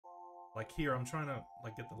Like here, I'm trying to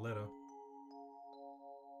like get the letter.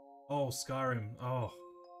 Oh, Skyrim. Oh,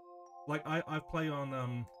 like I play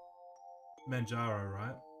on Manjaro,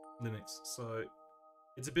 right? Linux, so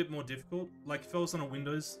it's a bit more difficult. Like if I was on a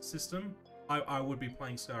Windows system, I would be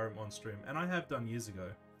playing Skyrim on stream, and I have done years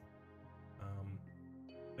ago. Um,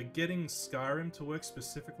 but getting Skyrim to work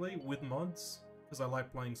specifically with mods, because I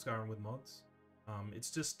like playing Skyrim with mods,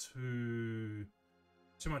 it's just too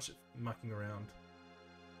much mucking around.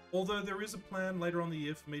 Although there is a plan later on the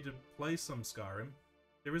year for me to play some Skyrim.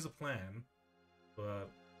 There is a plan, but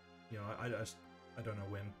you know, I don't know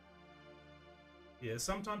when. Yeah,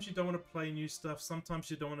 sometimes you don't want to play new stuff.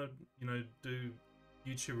 Sometimes you don't want to, you know, do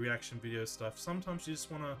YouTube reaction video stuff. Sometimes you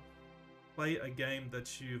just want to play a game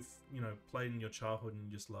that you've, you know, played in your childhood and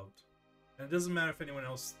you just loved. And it doesn't matter if anyone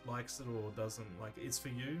else likes it or doesn't. Like, it's for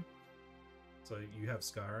you. So you have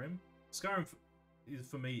Skyrim. Skyrim,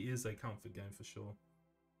 for me, is a comfort game for sure.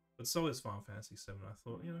 But so is Final Fantasy VII. I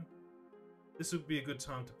thought, you know, this would be a good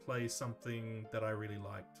time to play something that I really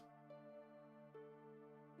liked.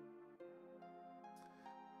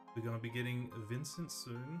 We're going to be getting Vincent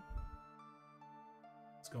soon.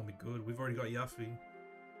 It's going to be good. We've already got Yuffie.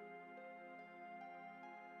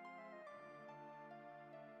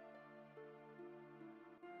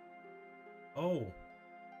 Oh.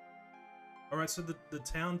 Alright, so the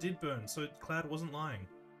town did burn, so Cloud wasn't lying.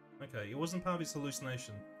 Okay, it wasn't part of his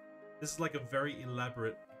hallucination. This is like a very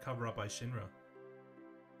elaborate cover-up by Shinra.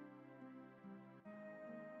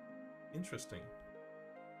 Interesting.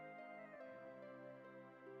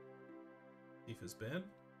 Tifa's bed.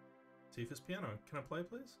 Tifa's piano. Can I play,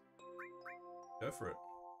 please? Go for it.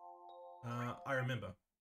 I remember.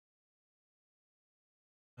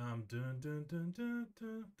 Dun dun dun dun dun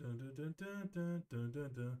dun dun dun dun dun dun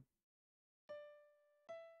dun.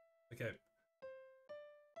 Okay.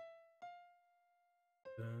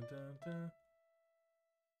 Dun dun dun.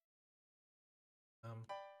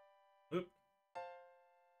 Oop.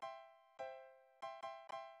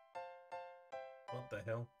 What the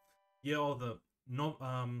hell? Yeah, oh, the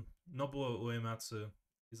Nobuo Uematsu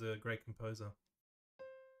is a great composer.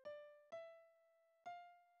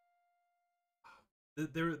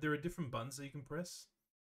 There are different buttons that you can press.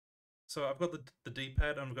 So I've got the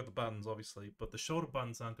D-pad and I've got the buttons, obviously, but the shoulder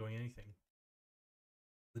buttons aren't doing anything.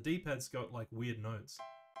 The D-pad's got like weird notes.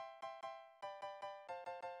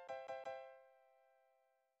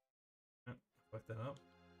 Fuck that up.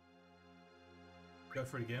 Go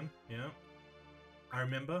for it again. Yeah. I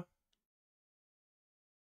remember.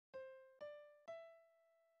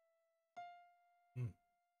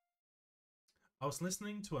 I was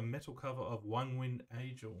listening to a metal cover of One Winged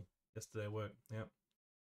Angel yesterday at work. Yeah.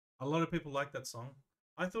 A lot of people like that song.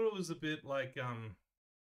 I thought it was a bit like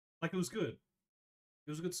it was good. It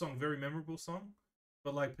was a good song, very memorable song.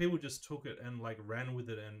 But like people just took it and like ran with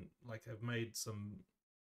it and like have made some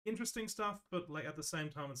interesting stuff, but like at the same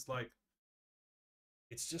time it's like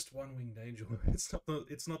it's just One Winged Angel. It's not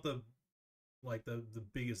the like the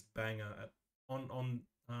biggest banger on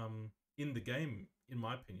in the game, in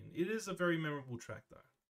my opinion. It is a very memorable track though.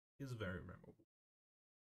 It is very memorable.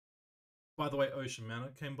 By the way, Ocean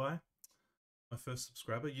Manor came by. My first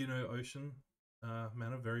subscriber. You know Ocean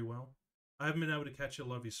Manor very well. I haven't been able to catch a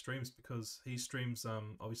lot of his streams because he streams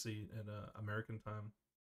obviously at American time.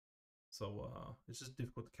 So it's just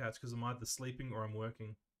difficult to catch because I'm either sleeping or I'm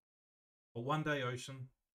working. But one day, Ocean.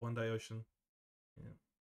 One day, Ocean. Yeah.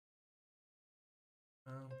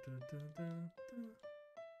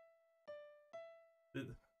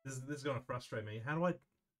 This is gonna frustrate me. How do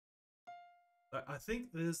I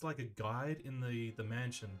think there's like a guide in the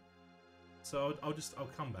mansion. So I'll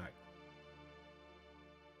come back.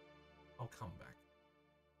 I'll come back.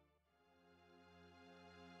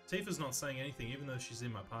 Tifa's not saying anything even though she's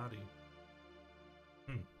in my party.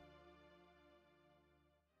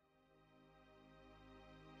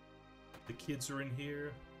 The kids are in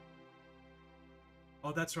here.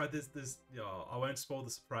 Oh, that's right. There's. Oh, I won't spoil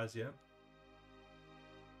the surprise yet.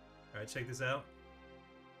 All right, check this out.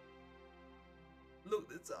 Look,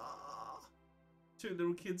 it's two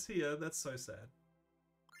little kids here. That's so sad.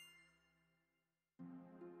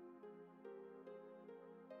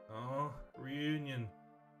 Oh, reunion.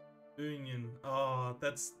 Oh,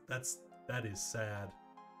 that is sad.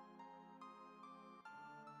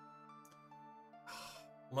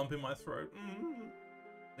 Lump in my throat.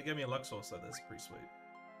 They gave me a Luxor, so that's pretty sweet.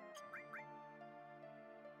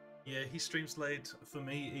 Yeah, he streams late for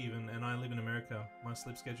me even, and I live in America. My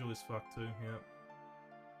sleep schedule is fucked too, yeah.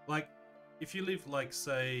 Like, if you live, like,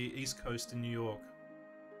 say, East Coast in New York,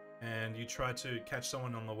 and you try to catch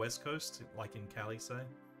someone on the West Coast, like in Cali, say,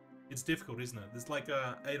 It's difficult, isn't it? There's like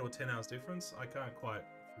 8 or 10 hours difference. I can't quite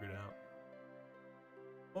figure it out.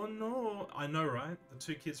 Oh no! I know, right? The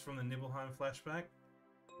two kids from the Nibelheim flashback.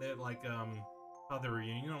 They're like, part of the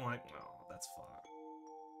reunion. I'm like, oh, that's far.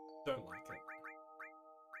 Don't like it.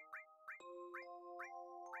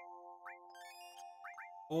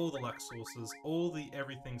 All the luck sources, all the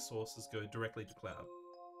everything sources go directly to Cloud.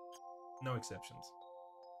 No exceptions.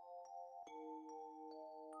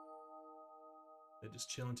 They're just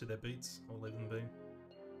chilling to their beats. I'll leave them be.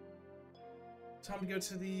 Time to go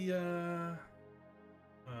to the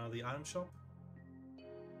item shop.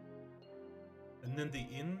 And then the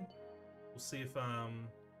inn. We'll see if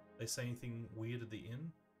they say anything weird at the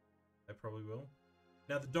inn. They probably will.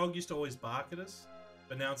 Now the dog used to always bark at us,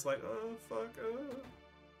 but now it's like, oh fuck,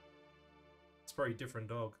 It's probably a different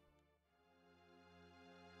dog.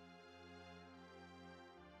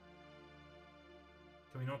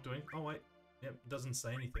 Can we not do anything? Oh wait, yep, doesn't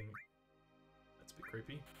say anything. That's a bit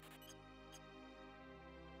creepy.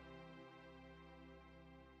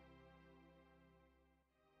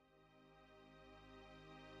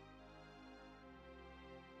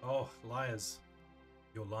 Oh, liars.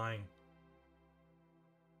 You're lying.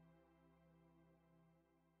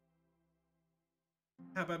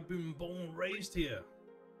 How about being born and raised here?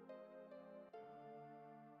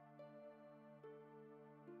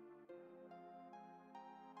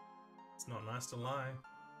 It's not nice to lie.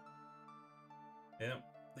 Yep,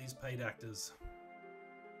 these paid actors.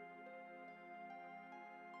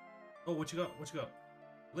 Oh, what you got? What you got?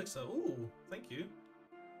 Elixir. Ooh, thank you.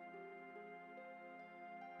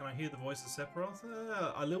 Can I hear the voice of Sephiroth?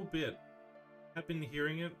 A little bit. I've been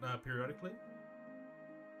hearing it periodically.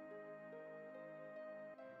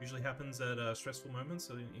 Usually happens at stressful moments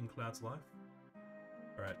in Cloud's life.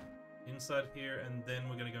 Alright, inside here, and then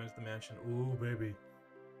we're gonna go into the mansion. Ooh, baby.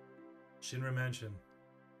 Shinra Mansion.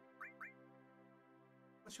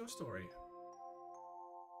 What's your story?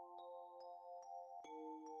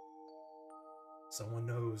 Someone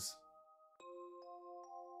knows.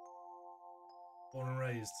 Born and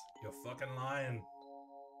raised. You're fucking lying.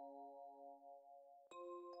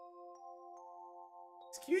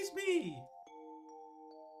 Excuse me!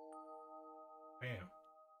 Bam.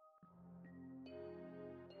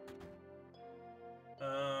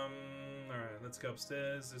 Alright, let's go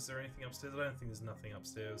upstairs. Is there anything upstairs? I don't think there's nothing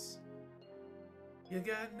upstairs. You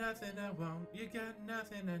got nothing I want, you got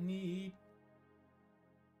nothing I need.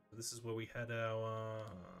 So this is where we had our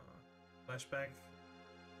flashback.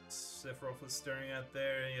 Sephiroth was staring out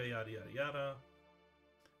there, yada yada yada yada.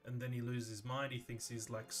 And then he loses his mind, he thinks he's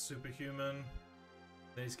like superhuman.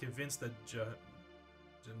 Then he's convinced that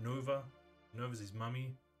Nova's his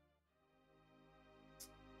mummy.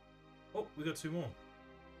 Oh, we got two more.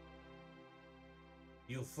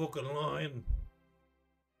 You fucking lying.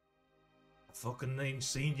 I fucking ain't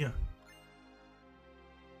seen you.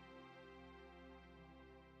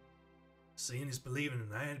 Seeing is believing,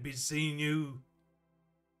 and I ain't been seeing you.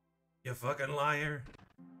 You fucking liar.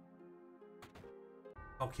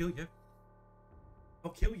 I'll kill you.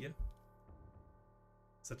 I'll kill you.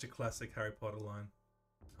 Such a classic Harry Potter line.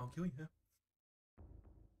 I'll kill you.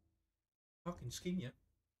 Fucking skin you.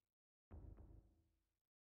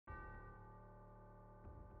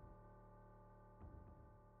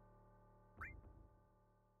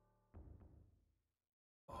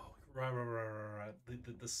 Oh, right.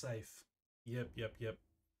 The safe. Yep.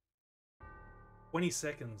 20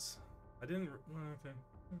 seconds. I didn't... Okay.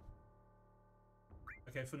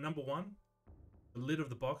 Okay, for number one, the lid of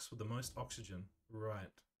the box with the most oxygen. Right.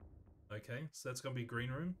 Okay, so that's gonna be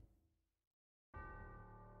green room.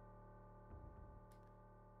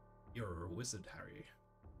 You're a wizard, Harry.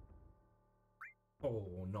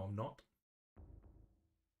 Oh, no, I'm not.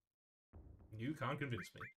 You can't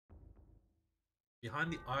convince me.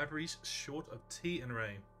 Behind the ivories, short of T and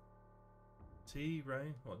Ray. T,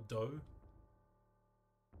 Ray, what, dough?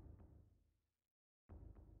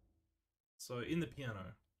 So, in the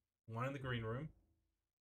piano. One in the green room.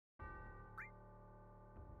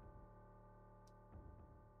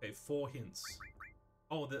 Okay, 4 hints.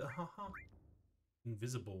 Oh, the haha.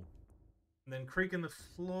 Invisible. And then Krieg on the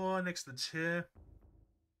floor next to the chair.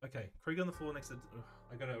 Okay, Krieg on the floor next to.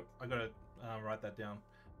 I gotta write that down.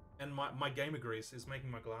 And my gamer grease is making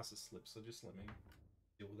my glasses slip, so just let me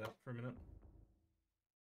deal with that for a minute.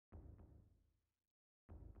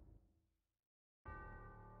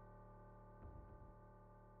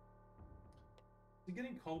 Is it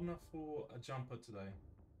getting cold enough for a jumper today?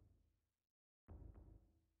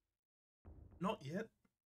 Not yet.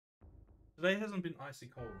 Today hasn't been icy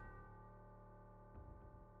cold.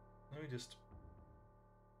 Let me just...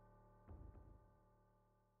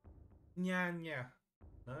 Yeah, yeah.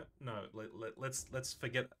 No, no. Let's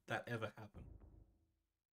forget that ever happened.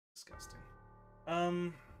 Disgusting.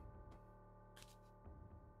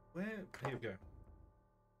 Where? Here we go.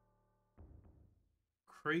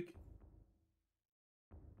 Creek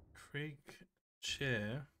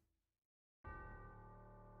chair.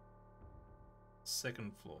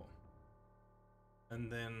 Second floor.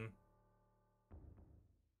 And then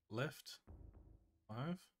left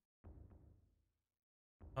 5.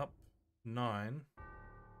 Up 9.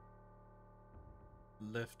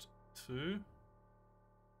 Left 2.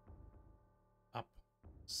 Up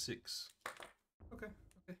 6. Okay.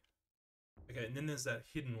 Okay, and then there's that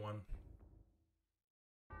hidden one.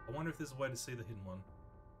 I wonder if there's a way to see the hidden one.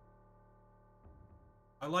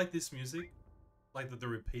 I like this music, like the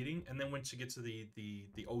repeating, and then once you get to the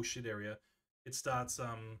oh shit area, it starts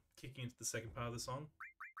kicking into the second part of the song.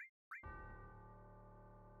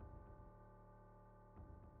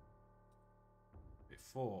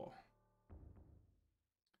 Before.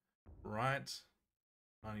 Right.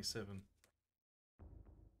 97.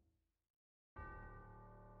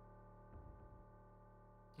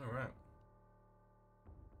 Alright.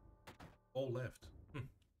 All left.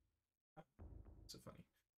 So funny.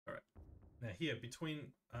 Alright. Now here,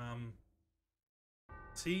 between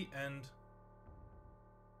T and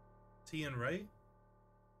Ray,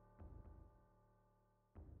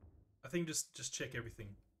 I think just check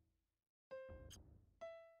everything.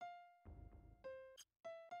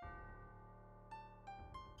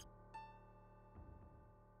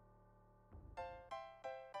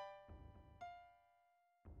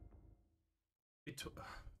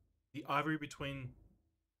 The ivory between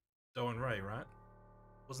Do and Ray, right?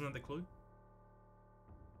 Wasn't that the clue?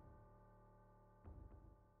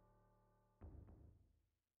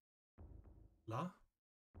 La?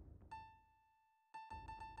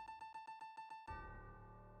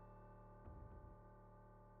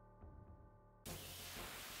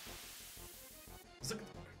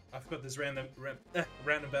 I forgot there's random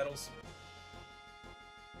battles.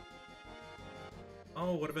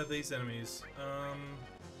 Oh, what about these enemies?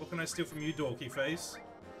 What can I steal from you, dorky face?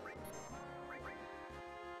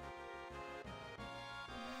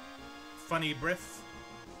 Funny breath.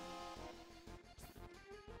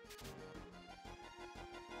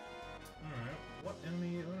 Alright, what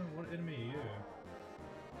enemy are you?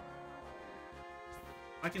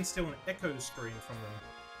 I can steal an echo screen from them.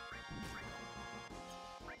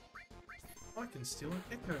 I can steal an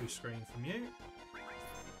echo screen from you.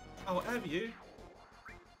 I'll have you.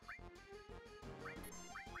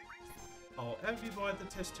 I'll have you by the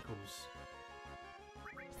testicles.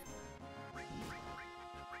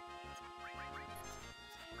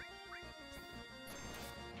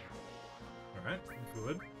 Alright,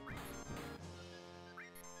 good.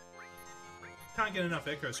 Can't get enough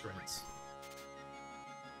echo screens.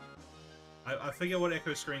 I forget what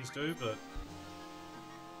echo screens do, but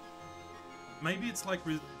maybe it's like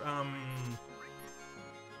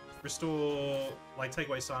restore, like take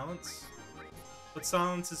away silence. But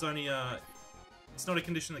silence is only it's not a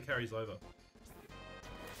condition that carries over.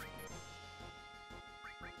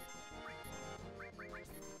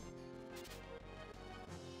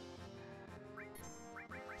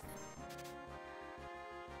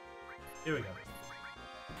 Here we go.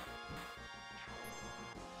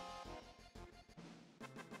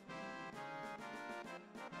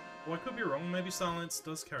 Well, I could be wrong. Maybe silence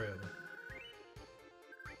does carry over.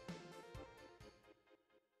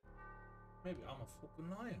 Maybe I'm a fucking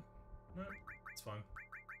lion. No, it's fine.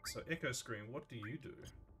 So, echo screen, what do you do?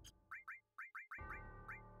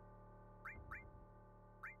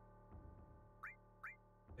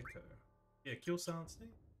 Echo. Yeah, kill silence thing.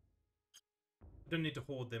 I don't need to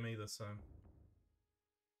hoard them either, so...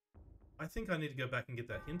 I think I need to go back and get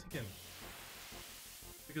that hint again.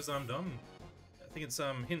 Because I'm dumb. I think it's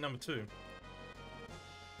hint number 2.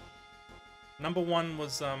 Number 1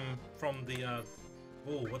 was from the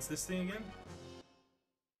oh, what's this thing again?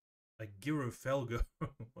 A Girofelgo.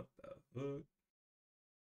 What the fuck?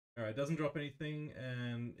 Alright, doesn't drop anything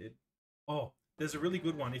and it... Oh, there's a really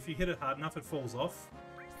good one. If you hit it hard enough, it falls off.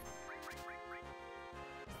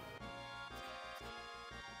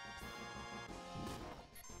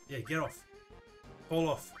 Yeah, get off. Fall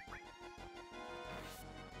off.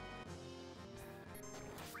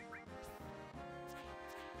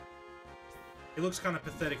 It looks kind of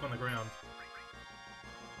pathetic on the ground.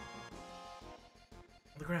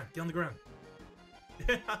 On the ground. Get on the ground.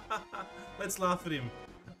 Let's laugh at him.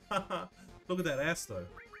 Look at that ass, though.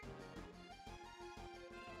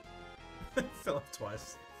 Fell off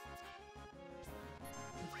twice.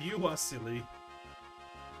 You are silly.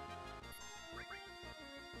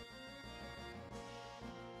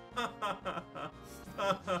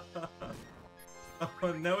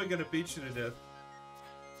 Oh, now we're gonna beat you to death.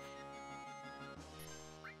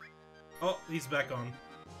 Oh, he's back on.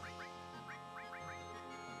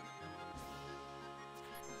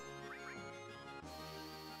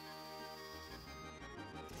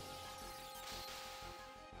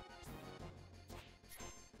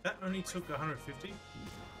 That only took 150?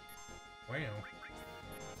 Wow.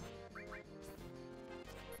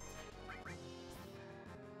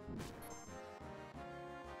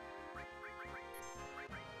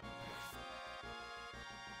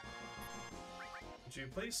 Would you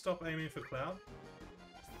please stop aiming for Cloud?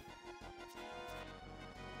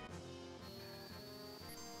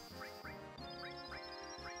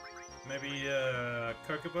 Maybe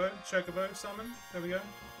Chocobo summon? There we go.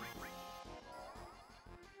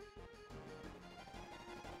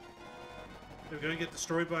 There we go, get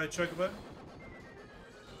destroyed by a Chocobo.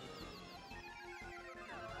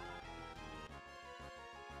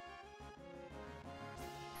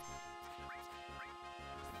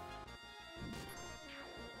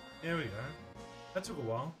 There we go. That took a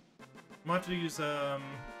while. Might have to use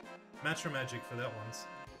Matcha Magic for that ones.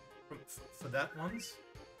 For that ones?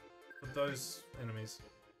 For those enemies.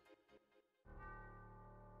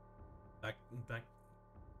 Back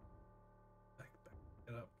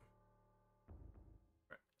it up.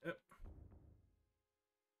 Right, yep.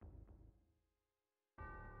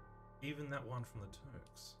 Even that one from the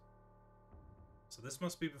Turks. So this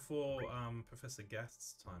must be before Professor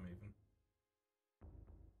Gast's time even.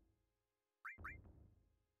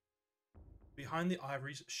 Behind the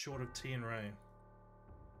ivories, short of T and Ray.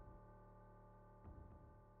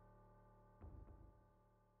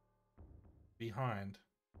 Behind.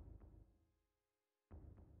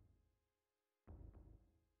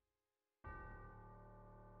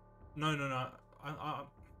 No.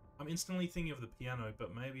 I'm instantly thinking of the piano,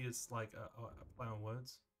 but maybe it's like a play on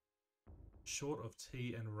words. Short of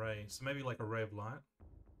T and Ray, so maybe like a ray of light.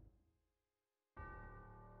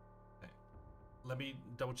 Okay. Let me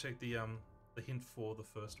double check the hint for the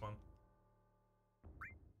first one.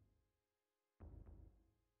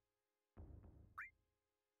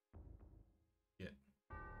 Yeah.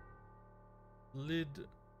 Lid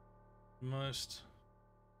most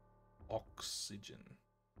oxygen.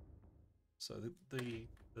 So the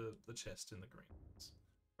chest in the greens.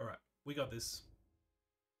 All right, we got this.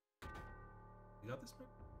 You got this, mate?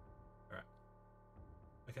 All right.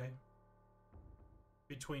 Okay.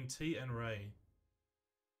 Between T and Ray.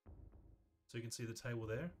 So you can see the table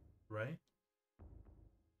there. Ray.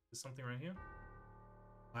 There's something right here.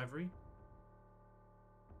 Ivory.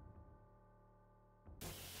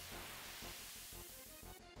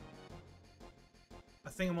 I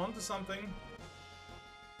think I'm onto something.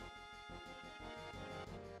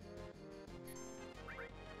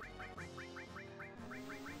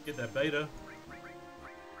 Get that beta.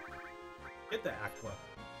 Get that aqua.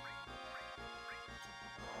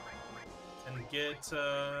 And get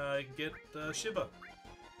Shiba.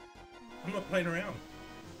 I'm not playing around.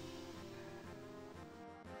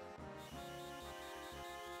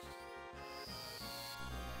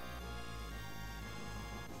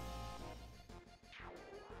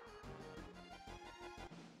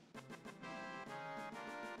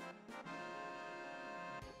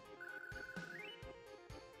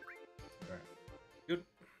 Alright. Good.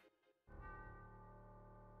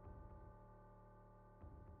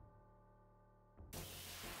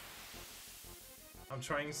 I'm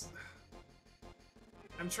trying.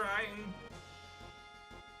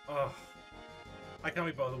 Oh, I can't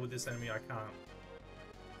be bothered with this enemy. I can't.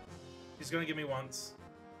 He's gonna get me once.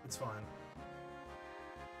 It's fine.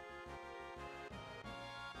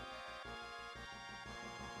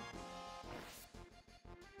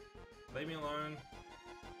 Leave me alone.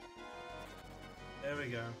 There we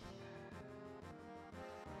go.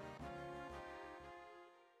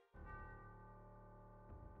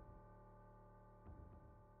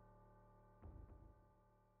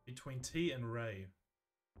 Between T and Ray.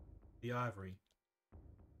 The ivory.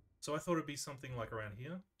 So I thought it'd be something like around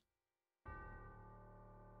here.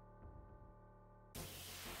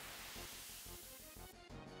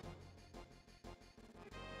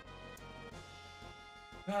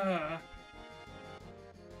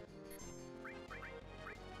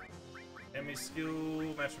 Enemy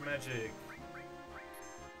skill, match magic.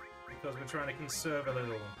 Because we're trying to conserve a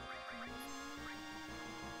little.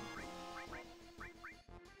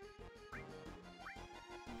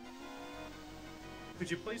 Could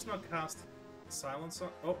you please not cast silence on?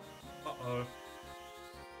 Oh, uh-oh.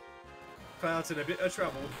 Cloud's in a bit of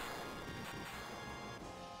trouble.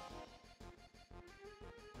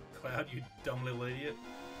 Cloud, you dumb little idiot.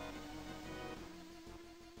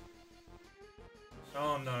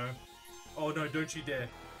 Oh no. Oh no, don't you dare.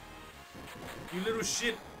 You little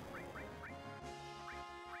shit.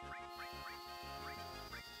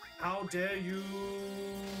 How dare you?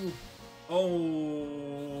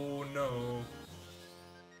 Oh no.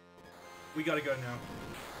 We gotta go now.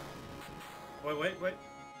 Wait.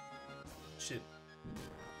 Shit.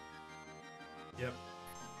 Yep.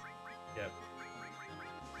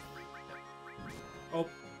 Oh.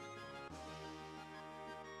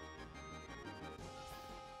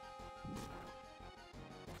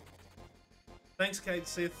 Thanks, Kate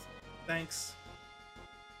Sith. Thanks.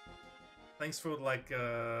 Thanks for, like,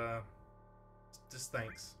 just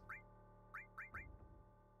thanks.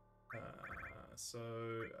 So,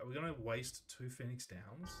 are we gonna waste 2 Phoenix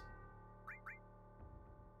Downs?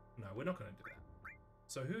 No, we're not gonna do that.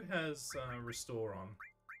 So, who has, Restore on?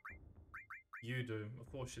 You do.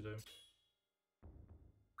 Of course you do.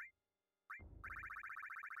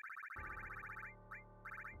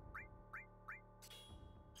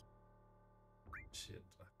 Shit.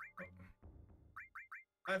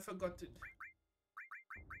 I forgot it.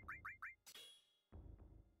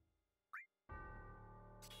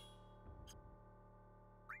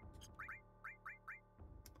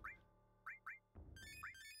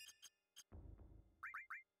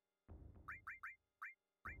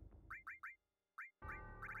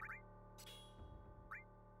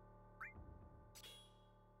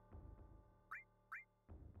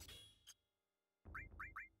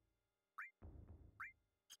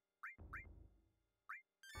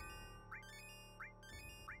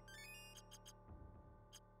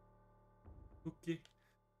 Okay.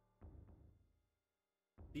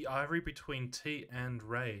 The ivory between T and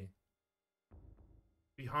Ray.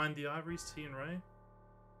 Behind the ivories, T and Ray?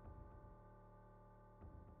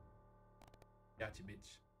 Gotcha,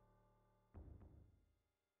 bitch.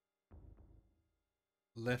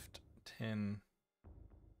 Left 10.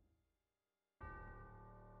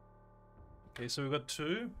 Okay, so we've got 2.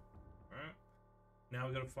 Alright. Now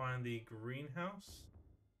we've got to find the greenhouse.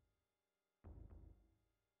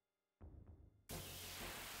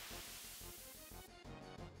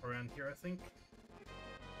 Around here, I think.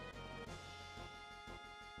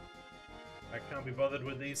 I can't be bothered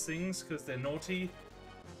with these things because they're naughty.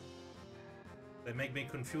 They make me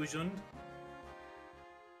confusion.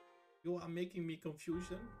 You are making me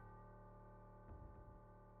confusion.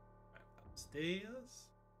 Right, upstairs.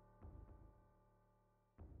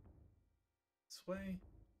 This way.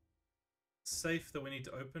 Safe that we need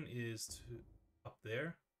to open is to up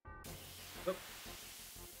there. Oh.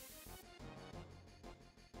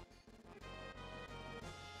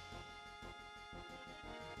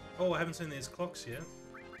 Oh, I haven't seen these clocks yet.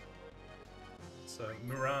 So,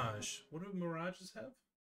 Mirage. What do Mirages have?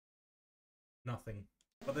 Nothing.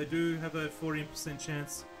 But they do have a 14%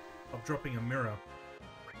 chance of dropping a mirror.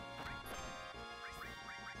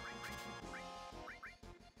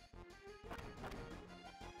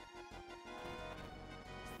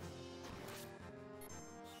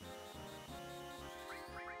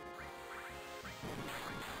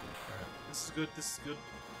 Alright, this is good, this is good.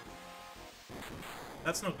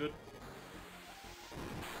 That's not good.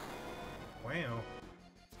 Wow.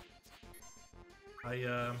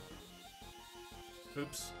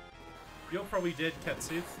 Oops. You're probably dead, Cat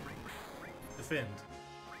Sith. Defend.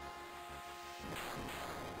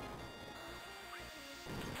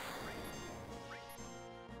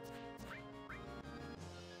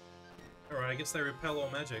 Alright, I guess they repel all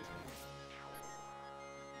magic.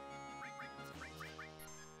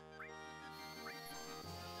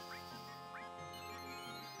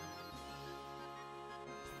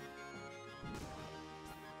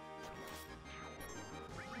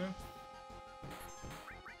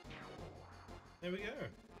 There we go.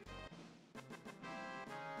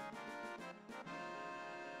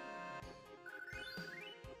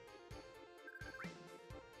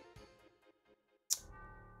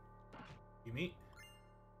 You meet?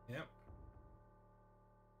 Yep.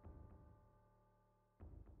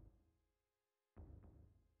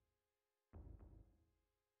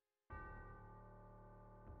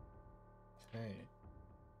 Okay.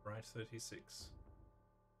 Right, 36.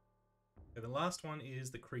 Okay, the last one is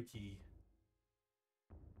the creaky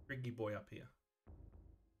boy up here.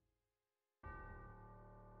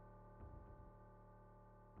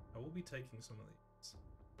 I will be taking some of these.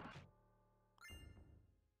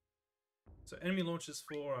 So enemy launches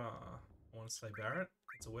for, I want to say Barrett.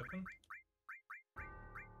 It's a weapon.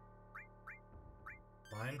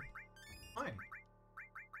 Mine. Mine.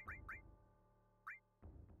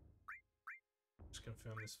 Just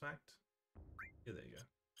confirm this fact. Yeah, there you go.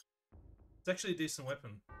 It's actually a decent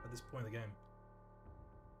weapon at this point in the game.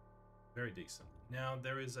 Very decent. Now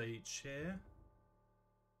there is a chair.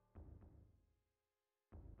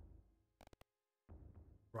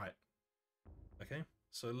 Right. Okay.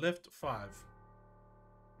 So left 5.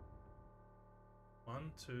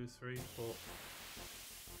 1, 2, 3, 4.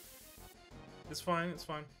 It's fine, it's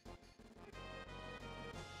fine.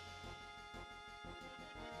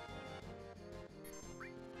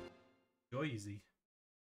 Go easy.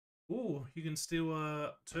 Ooh, you can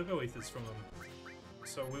steal turbo ethers from them.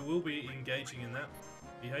 So we will be engaging in that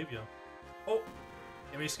behavior. Oh!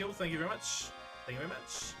 Enemy skill, thank you very much. Thank you very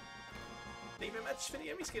much. Thank you very much for the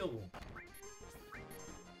enemy skill.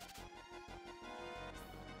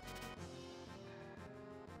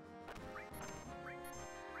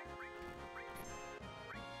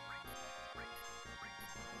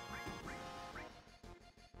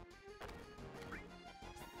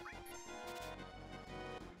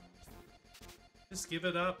 Just give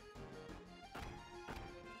it up.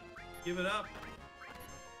 Give it up.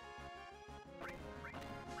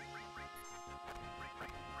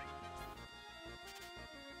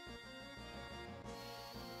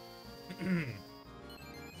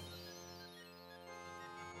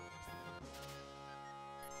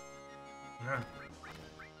 Nah.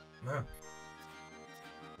 Nah.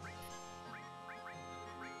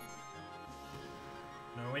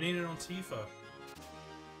 No, we need it on Tifa.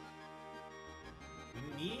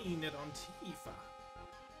 We need it on Tifa.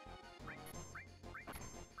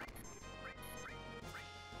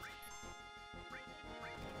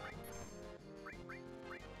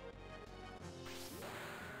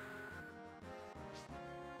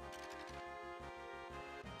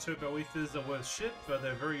 Turbo ethers are worth shit, but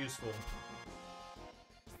they're very useful.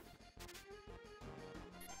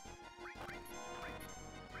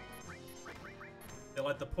 They're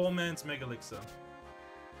like the poor man's Mega Elixir.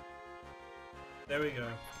 There we go.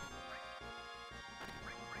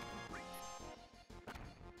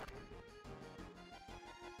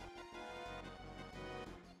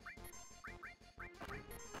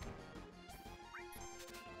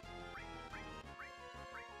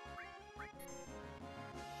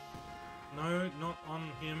 No, not on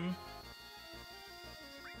him.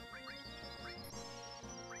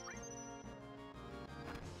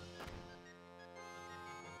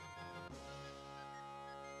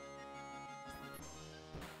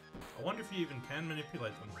 I wonder if you even can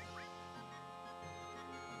manipulate them.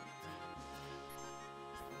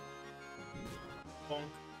 Bonk.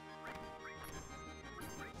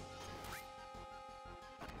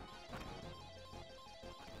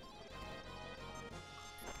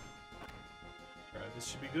 Alright, this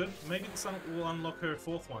should be good. Maybe this will unlock her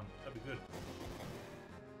 4th one. That'd be good.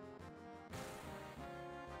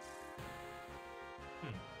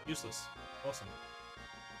 Useless. Awesome.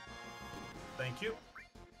 Thank you.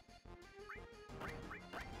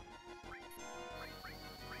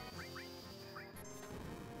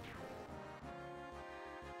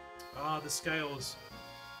 Ah, the scales.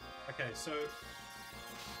 Okay, so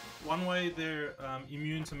one way they're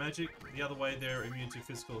immune to magic, the other way they're immune to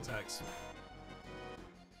physical attacks.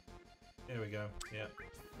 There we go, yeah.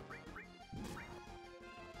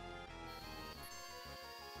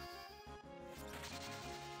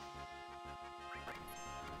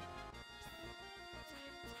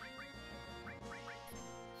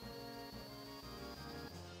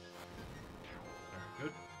 Very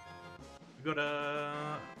good. We've got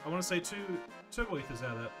I want to say 2 turbo ethers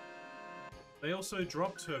out of that. They also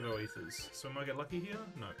drop turbo ethers, so am I get lucky here?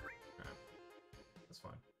 No. Alright. That's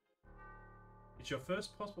fine. It's your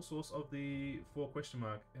first possible source of the 4 question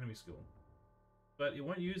mark enemy skill. But it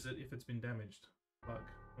won't use it if it's been damaged. Bug.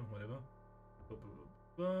 Or whatever. Blah, blah,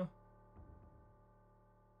 blah, blah.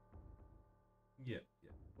 Yeah,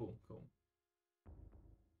 yeah. Cool, cool.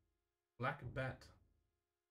 Black Bat.